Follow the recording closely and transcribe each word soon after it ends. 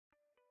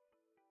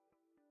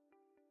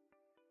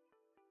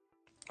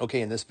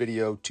Okay, in this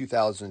video,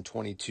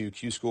 2022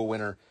 Q School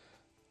winner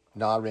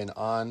Na Rin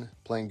An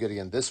playing good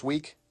again this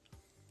week.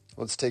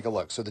 Let's take a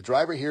look. So the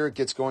driver here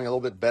gets going a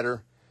little bit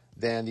better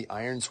than the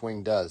iron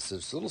swing does.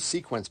 There's a little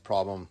sequence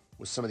problem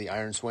with some of the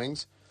iron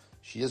swings.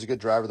 She is a good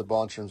driver of the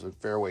ball in terms of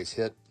fairways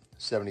hit,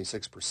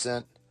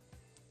 76%.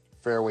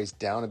 Fairways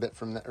down a bit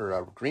from that,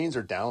 or greens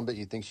are down a bit.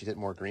 You'd think she'd hit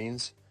more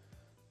greens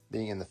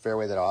being in the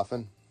fairway that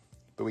often.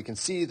 But we can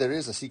see there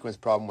is a sequence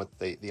problem with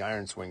the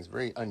iron swings,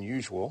 very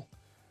unusual.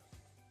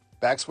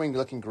 Backswing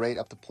looking great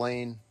up the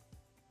plane.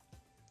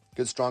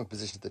 Good strong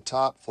position at the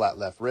top, flat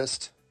left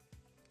wrist.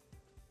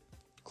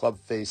 Club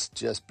face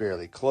just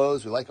barely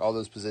closed. We like all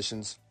those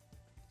positions.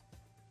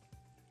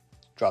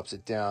 Drops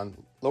it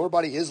down. Lower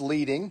body is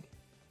leading,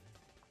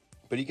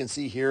 but you can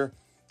see here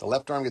the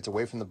left arm gets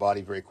away from the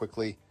body very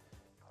quickly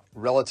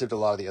relative to a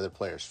lot of the other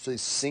players. So it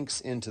sinks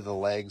into the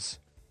legs,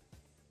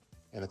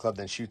 and the club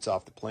then shoots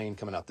off the plane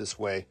coming out this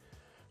way,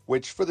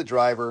 which for the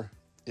driver,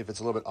 if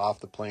it's a little bit off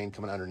the plane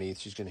coming underneath,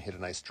 she's going to hit a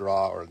nice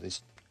draw or at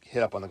least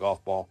hit up on the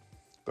golf ball.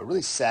 But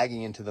really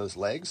sagging into those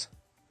legs,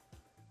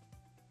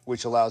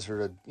 which allows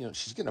her to,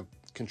 she's going to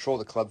control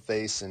the club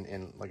face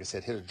and, like I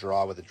said, hit a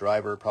draw with the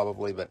driver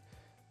probably, but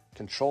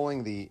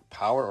controlling the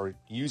power or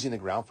using the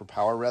ground for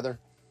power rather,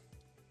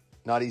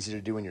 not easy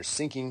to do when you're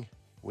sinking,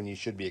 when you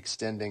should be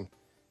extending.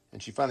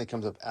 And she finally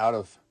comes up out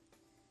of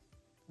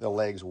the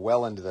legs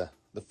well into the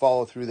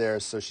follow through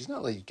there, so she's not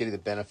really getting the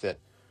benefit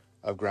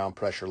of ground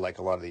pressure like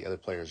a lot of the other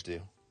players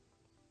do.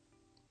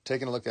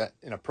 Taking a look at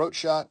an approach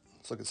shot,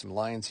 let's look at some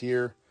lines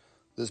here.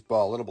 This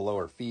ball a little below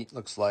her feet,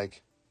 looks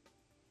like.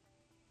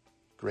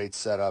 Great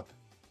setup,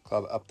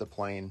 club up the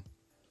plane.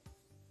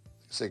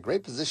 Like I say,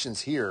 great positions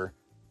here,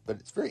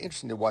 but it's very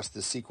interesting to watch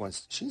this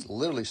sequence. She's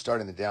literally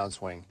starting the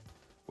downswing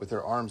with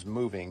her arms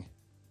moving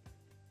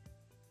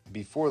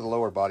before the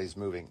lower body's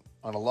moving.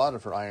 On a lot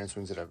of her iron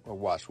swings that I've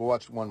watched, we'll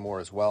watch one more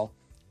as well,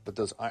 but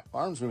those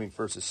arms moving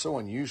first is so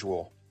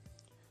unusual.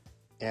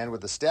 And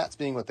with the stats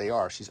being what they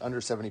are, she's under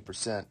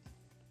 70%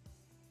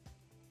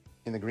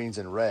 in the greens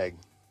and reg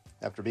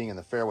after being in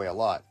the fairway a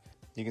lot.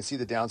 You can see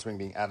the downswing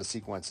being out of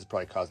sequence is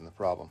probably causing the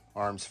problem.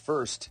 Arms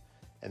first,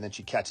 and then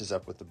she catches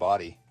up with the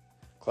body.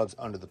 Club's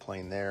under the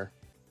plane there.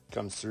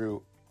 Comes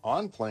through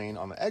on plane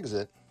on the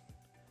exit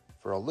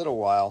for a little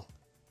while.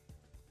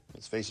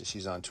 Let's face it,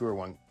 she's on Tour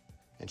 1,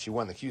 and she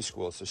won the Q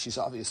School, so she's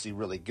obviously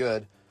really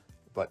good.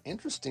 But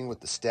interesting with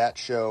the stats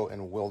show,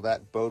 and will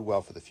that bode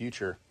well for the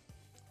future?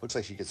 Looks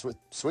like she could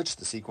switch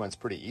the sequence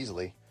pretty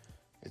easily.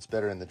 It's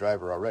better in the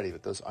driver already,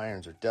 but those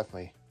irons are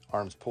definitely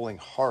arms pulling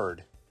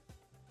hard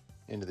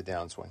into the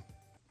downswing.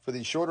 For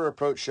these shorter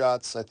approach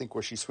shots, I think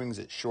where she swings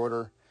it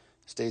shorter,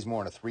 stays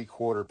more in a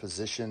three-quarter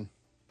position.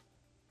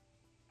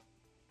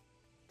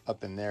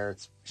 Up in there,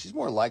 she's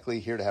more likely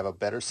here to have a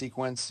better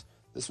sequence.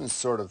 This one's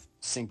sort of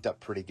synced up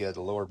pretty good.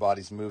 The lower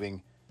body's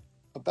moving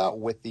about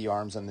with the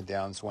arms on the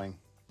downswing.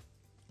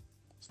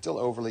 Still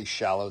overly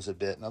shallows a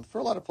bit. Now, for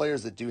a lot of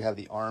players that do have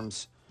the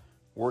arms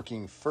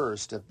working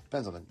first, it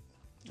depends on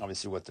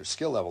obviously what their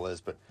skill level is,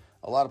 but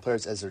a lot of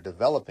players as they're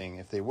developing,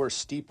 if they were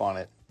steep on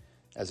it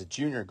as a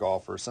junior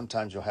golfer,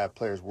 sometimes you'll have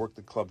players work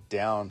the club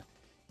down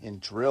in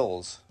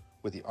drills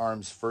with the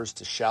arms first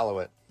to shallow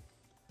it,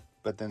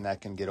 but then that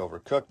can get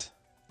overcooked,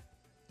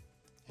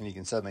 and you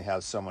can suddenly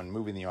have someone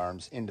moving the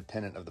arms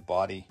independent of the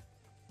body.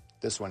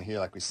 This one here,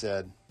 like we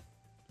said,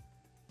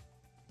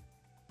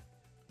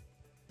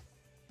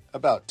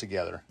 about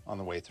together on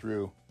the way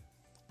through,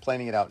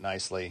 planing it out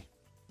nicely,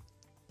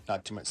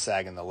 not too much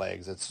sag in the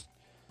legs.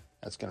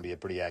 That's going to be a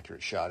pretty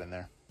accurate shot in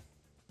there.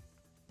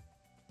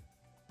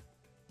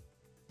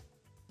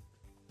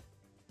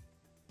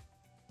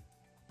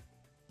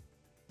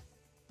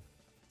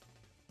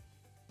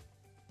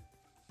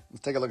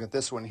 Let's take a look at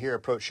this one here.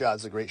 Approach shot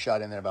is a great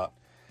shot in there, about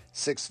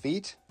 6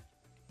 feet.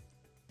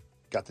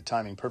 Got the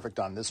timing perfect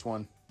on this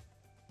one.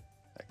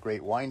 That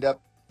great wind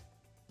up.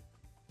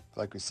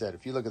 Like we said,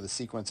 if you look at the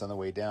sequence on the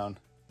way down,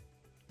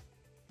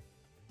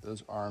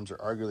 those arms are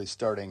arguably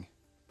starting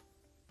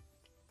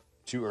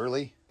too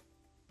early.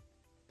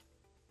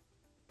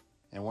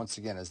 And once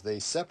again, as they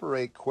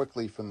separate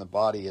quickly from the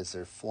body as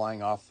they're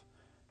flying off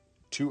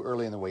too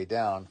early on the way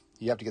down,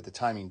 you have to get the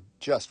timing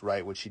just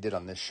right, which she did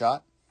on this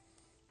shot.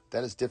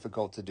 That is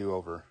difficult to do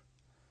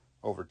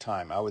over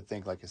time. I would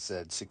think, like I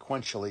said,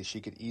 sequentially, she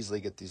could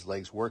easily get these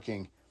legs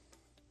working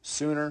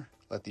sooner,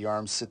 let the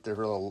arms sit there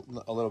for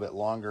a little bit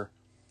longer,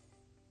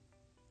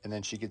 and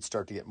then she could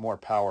start to get more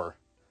power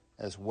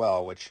as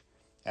well, which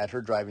at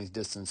her driving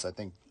distance, I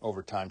think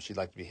over time she'd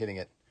like to be hitting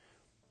it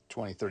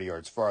 20, 30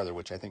 yards farther,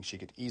 which I think she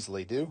could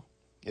easily do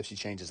if she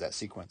changes that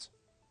sequence.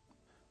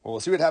 Well,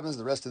 we'll see what happens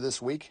the rest of this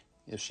week,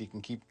 if she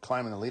can keep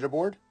climbing the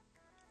leaderboard,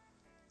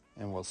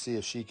 and we'll see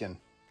if she can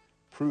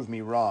prove me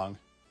wrong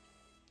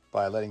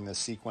by letting this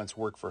sequence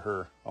work for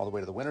her all the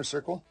way to the winner's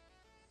circle,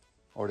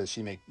 or does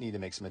she need to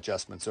make some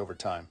adjustments over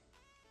time?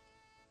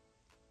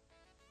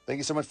 Thank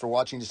you so much for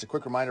watching. Just a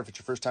quick reminder, if it's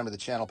your first time to the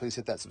channel, please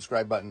hit that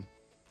subscribe button.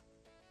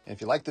 And if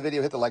you like the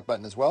video, hit the like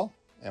button as well,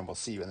 and we'll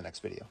see you in the next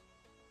video.